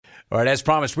All right, as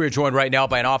promised, we are joined right now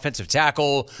by an offensive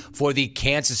tackle for the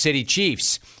Kansas City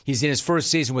Chiefs. He's in his first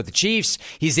season with the Chiefs.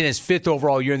 He's in his fifth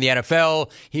overall year in the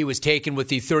NFL. He was taken with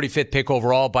the 35th pick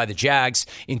overall by the Jags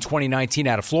in 2019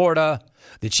 out of Florida.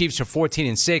 The Chiefs are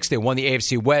 14-6. They won the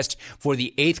AFC West for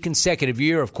the 8th consecutive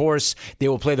year. Of course, they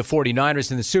will play the 49ers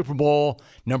in the Super Bowl,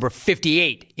 number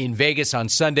 58 in Vegas on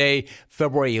Sunday,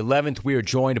 February 11th. We are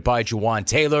joined by Jawaan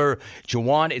Taylor.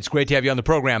 Jawaan, it's great to have you on the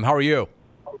program. How are you?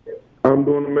 I'm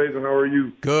doing amazing. How are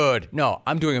you? Good. No,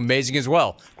 I'm doing amazing as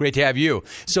well. Great to have you.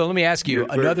 So let me ask you,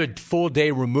 another full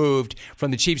day removed from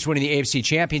the Chiefs winning the AFC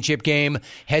Championship game,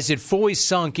 has it fully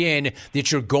sunk in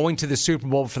that you're going to the Super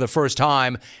Bowl for the first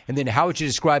time? And then how would you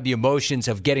describe the emotions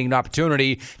of getting an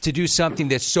opportunity to do something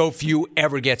that so few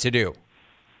ever get to do?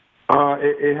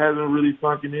 It hasn't really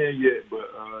sunken in yet, but,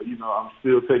 I'm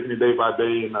still taking it day by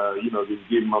day and, just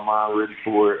getting my mind ready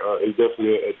for it. It's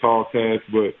definitely a tall task,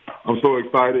 but I'm so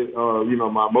excited.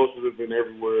 My emotions have been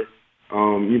everywhere.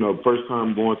 First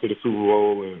time going to the Super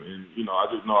Bowl and I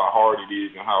just know how hard it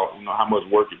is and how much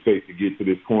work it takes to get to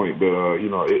this point. But,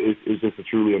 it's just a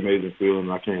truly amazing feeling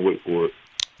and I can't wait for it.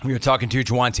 We were talking to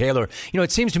Jawaan Taylor.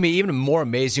 It seems to me even more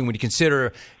amazing when you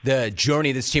consider the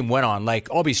journey this team went on. Like,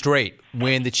 I'll be straight.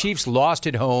 When the Chiefs lost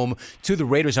at home to the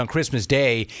Raiders on Christmas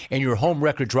Day and your home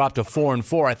record dropped to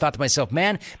 4-4, I thought to myself,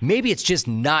 man, maybe it's just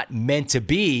not meant to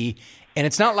be. And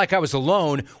it's not like I was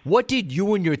alone. What did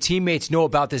you and your teammates know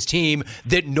about this team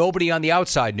that nobody on the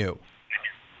outside knew?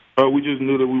 We just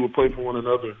knew that we would play for one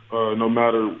another, no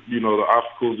matter, the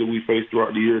obstacles that we faced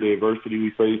throughout the year, the adversity we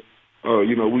faced.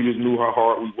 We just knew how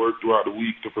hard we worked throughout the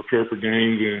week to prepare for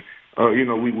games, and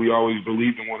we always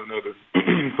believed in one another.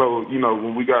 So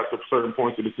when we got to certain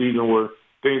points of the season where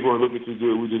things weren't looking too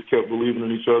good, we just kept believing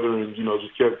in each other and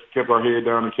just kept our head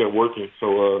down and kept working.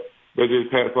 So that just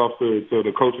hats off to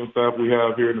the coaching staff we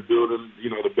have here in the building.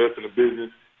 The best in the business,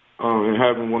 and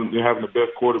having the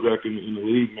best quarterback in the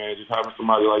league, man. Just having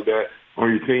somebody like that on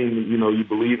your team, you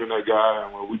believe in that guy,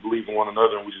 and we believe in one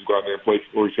another, and we just go out there and play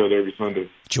for each other every Sunday.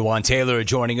 Jawaan Taylor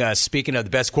joining us. Speaking of the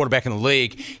best quarterback in the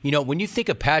league, when you think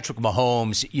of Patrick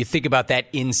Mahomes, you think about that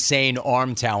insane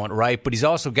arm talent, right? But he's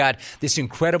also got this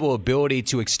incredible ability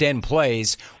to extend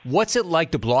plays. What's it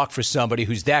like to block for somebody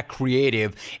who's that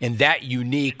creative and that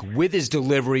unique with his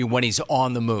delivery when he's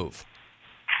on the move?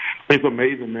 It's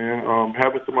amazing, man.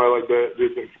 Having somebody like that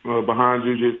just behind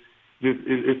you,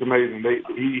 it's amazing.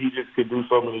 He just could do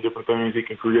so many different things. He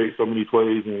can create so many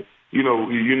plays, and you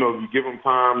give him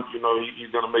time. He's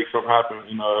gonna make something happen.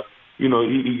 And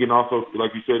he can also,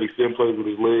 like you said, extend plays with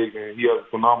his legs, and he has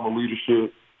phenomenal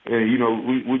leadership. And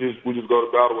we just go to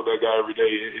battle with that guy every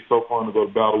day. It's so fun to go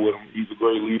to battle with him. He's a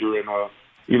great leader, and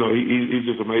he's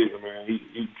just amazing, man.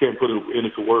 He can't put it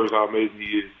into words how amazing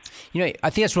he is. I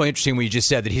think that's really interesting when you just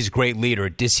said that he's a great leader.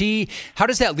 How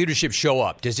does that leadership show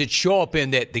up? Does it show up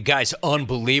in that the guy's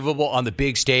unbelievable on the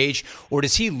big stage, or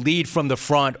does he lead from the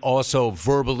front also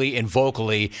verbally and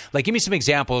vocally? Like, give me some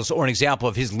examples or an example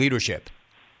of his leadership.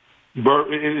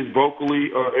 It is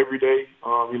vocally every day.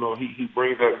 He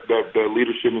brings that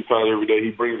leadership inside every day.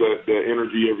 He brings that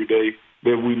energy every day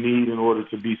that we need in order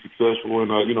to be successful.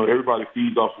 And, everybody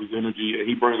feeds off his energy, and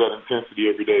he brings that intensity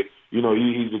every day. He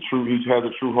has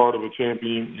a true heart of a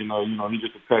champion. He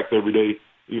just attacks every day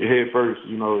head first,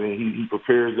 and he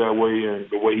prepares that way, and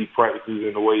the way he practices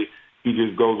and the way he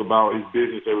just goes about his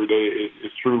business every day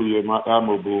is truly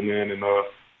admirable, man. And,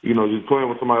 just playing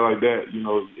with somebody like that,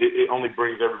 it only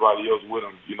brings everybody else with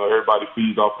him. Everybody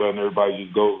feeds off that and everybody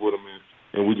just goes with him,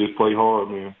 and we just play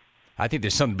hard, man. I think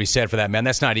there's something to be said for that, man.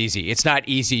 That's not easy. It's not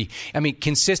easy. I mean,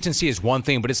 consistency is one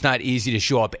thing, but it's not easy to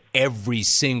show up every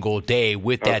single day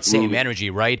with that same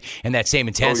energy, right? And that same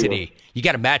intensity. You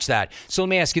got to match that. So let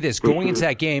me ask you this. Going into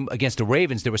that game against the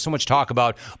Ravens, there was so much talk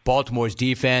about Baltimore's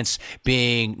defense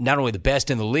being not only the best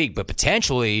in the league, but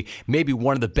potentially maybe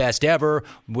one of the best ever.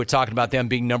 We're talking about them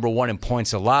being number one in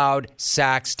points allowed,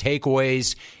 sacks,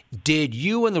 takeaways. Did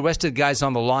you and the rest of the guys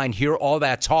on the line hear all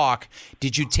that talk?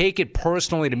 Did you take it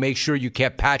personally to make sure you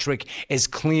kept Patrick as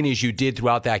clean as you did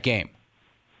throughout that game?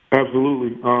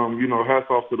 Absolutely. Hats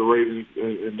off to the Ravens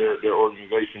and their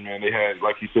organization, man. They had,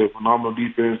 like you said, phenomenal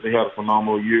defense. They had a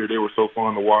phenomenal year. They were so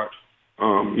fun to watch.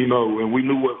 And we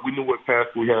knew what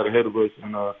task we had ahead of us,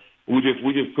 and we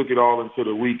just took it all into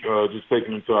the week, just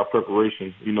taking into our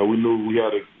preparation. We knew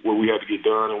what we had to get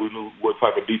done, and we knew what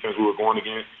type of defense we were going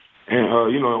against.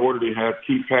 And, in order to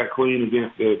keep Pat clean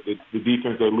against the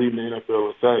defense that leading the NFL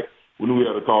in sacks, we knew we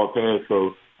had a tall task.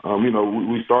 So,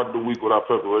 we started the week with our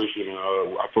preparation, and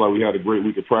I feel like we had a great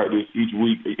week of practice. Each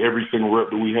week, every single rep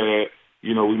that we had,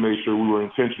 we made sure we were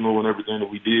intentional in everything that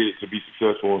we did to be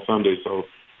successful on Sunday. So,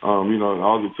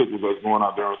 All it took was us going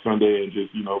out there on Sunday and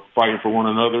just, fighting for one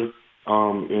another.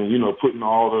 And putting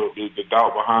all the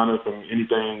doubt behind us and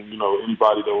anything,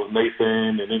 anybody that was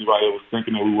naysaying and anybody that was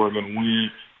thinking that we weren't going to win,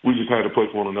 we just had to play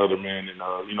for one another, man. And,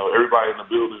 everybody in the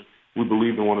building, we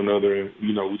believed in one another, and,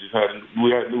 we knew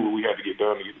what we had to get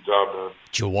done to get the job done.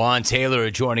 Jawaan Taylor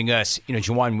joining us.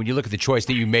 Jawaan, when you look at the choice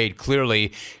that you made,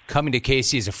 clearly coming to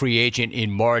KC as a free agent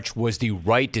in March was the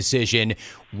right decision.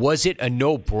 Was it a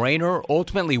no-brainer?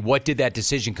 Ultimately, what did that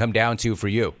decision come down to for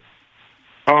you?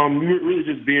 Really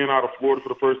just being out of Florida for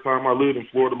the first time. I lived in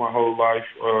Florida my whole life,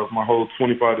 my whole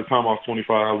 25. At the time I was 25.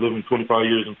 I lived in 25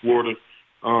 years in Florida.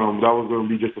 That was going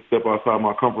to be just a step outside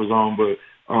my comfort zone, but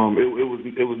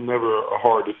it was never a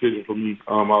hard decision for me.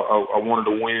 I wanted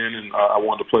to win, and I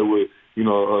wanted to play with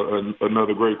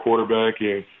another great quarterback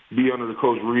and be under the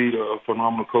Coach Reed, a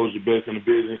phenomenal coach, the best in the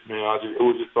business. Man, it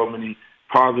was just so many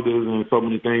positives and so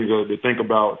many things to think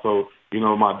about. So,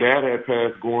 my dad had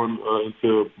passed going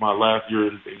into my last year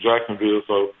in Jacksonville.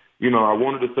 So, I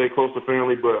wanted to stay close to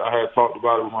family, but I had talked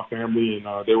about it with my family,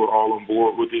 and they were all on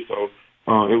board with it. So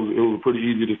it was a pretty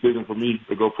easy decision for me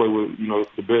to go play with,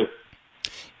 the best.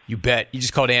 You bet. You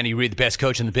just called Andy Reid the best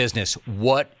coach in the business.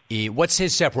 What's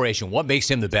his separation? What makes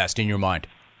him the best in your mind?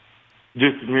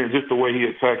 Just the way he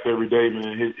attacks every day,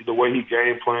 man. The way he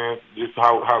game plans, just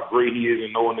how great he is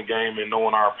in knowing the game and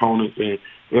knowing our opponents, and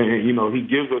he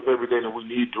gives us everything that we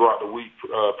need throughout the week,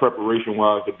 preparation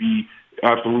wise, to be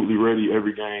absolutely ready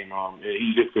every game. And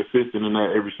he's just consistent in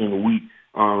that every single week.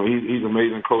 He's an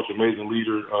amazing coach, amazing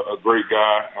leader, a great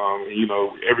guy.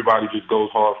 Everybody just goes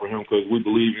hard for him because we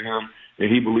believe in him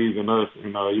and he believes in us.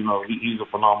 And he's a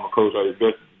phenomenal coach.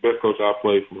 The best coach I've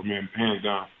played for, man, hands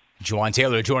down. Jawaan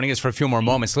Taylor joining us for a few more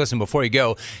moments. Listen, before you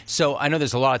go, so I know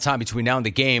there's a lot of time between now and the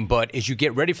game, but as you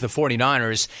get ready for the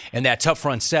 49ers and that tough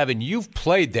front seven, you've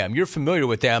played them. You're familiar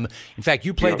with them. In fact,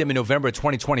 you played them in November of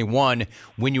 2021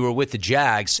 when you were with the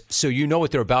Jags, so you know what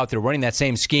they're about. They're running that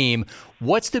same scheme.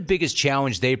 What's the biggest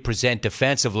challenge they present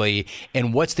defensively,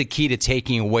 and what's the key to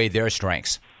taking away their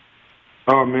strengths?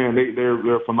 Oh, man,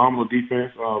 they're a phenomenal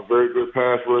defense, very good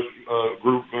pass rush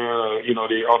group, man.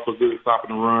 They're also good at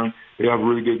stopping the run. They have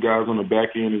really good guys on the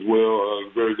back end as well,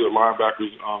 very good linebackers.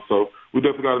 So we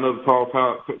definitely got another tall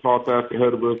task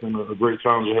ahead of us and a great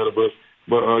challenge ahead of us.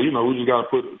 But, we just got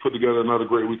to put together another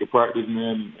great week of practice,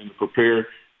 man, and prepare.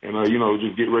 And,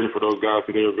 just get ready for those guys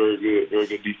because they're very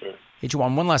good defense. Hey,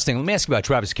 Jawaan, one last thing. Let me ask you about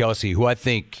Travis Kelce, who I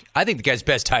think the guy's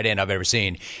best tight end I've ever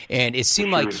seen. And it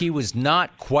seemed like he was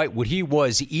not quite what he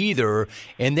was either.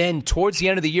 And then towards the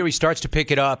end of the year, he starts to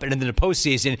pick it up. And in the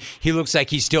postseason, he looks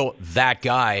like he's still that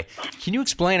guy. Can you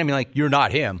explain? You're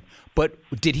not him. But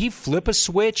did he flip a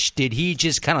switch? Did he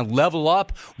just kind of level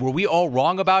up? Were we all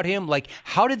wrong about him?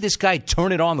 How did this guy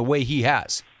turn it on the way he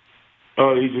has?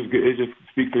 It just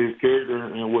speaks to his character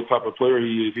and what type of player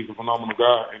he is. He's a phenomenal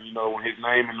guy. And, when his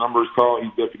name and number is called,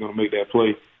 he's definitely going to make that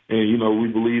play. And, we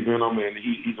believe in him, and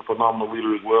he's a phenomenal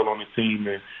leader as well on the team.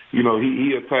 And,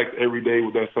 he attacks every day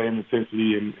with that same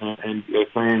intensity and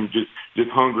that same just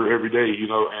hunger every day,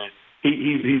 and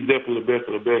he's definitely the best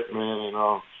of the best, man.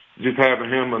 And just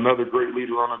having him, another great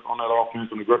leader on that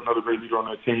offense and another great leader on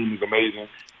that team is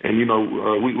amazing. And,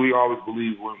 we always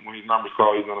believe when his number's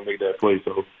called, he's going to make that play.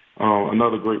 So,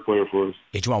 another great player for us.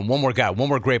 Hey, Jawaan, one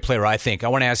more great player, I think. I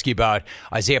want to ask you about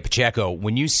Isaiah Pacheco.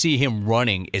 When you see him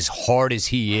running as hard as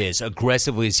he is,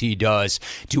 aggressively as he does,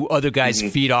 do other guys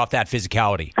feed off that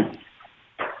physicality?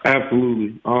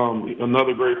 Absolutely.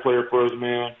 Another great player for us,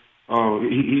 man.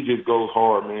 He just goes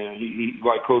hard, man. He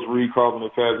like Coach Reed calls him the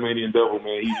Tasmanian Devil,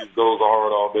 man. He just goes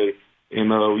hard all day. And,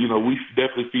 we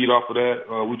definitely feed off of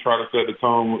that. We try to set the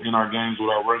tone in our games with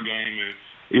our run game, and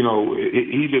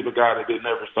he's just a guy that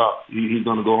never stops. He's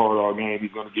going to go hard all game.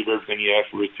 He's going to give everything he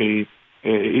asks for his team.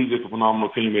 And he's just a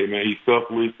phenomenal teammate, man. He's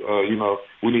selfless.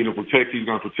 We need him to protect. He's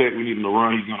going to protect. We need him to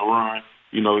run. He's going to run.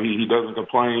 He doesn't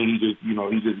complain. He's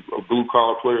just a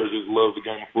blue-collar player. Just loves the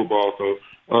game of football. So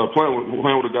playing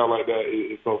with a guy like that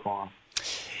is so fun.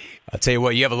 I'll tell you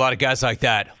what, you have a lot of guys like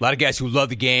that. A lot of guys who love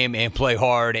the game and play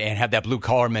hard and have that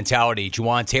blue-collar mentality.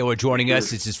 Jawaan Taylor joining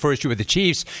us. It's his first year with the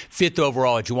Chiefs, 5th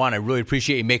overall. Jawaan, I really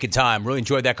appreciate you making time. Really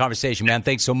enjoyed that conversation, man.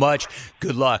 Thanks so much.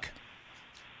 Good luck.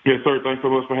 Yes, sir. Thanks so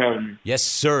much for having me. Yes,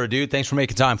 sir, dude. Thanks for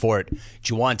making time for it.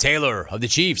 Jawaan Taylor of the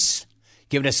Chiefs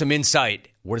giving us some insight,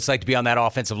 what it's like to be on that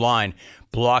offensive line,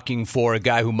 blocking for a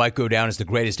guy who might go down as the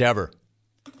greatest ever.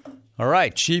 All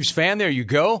right, Chiefs fan, there you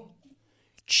go.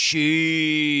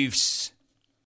 Chiefs.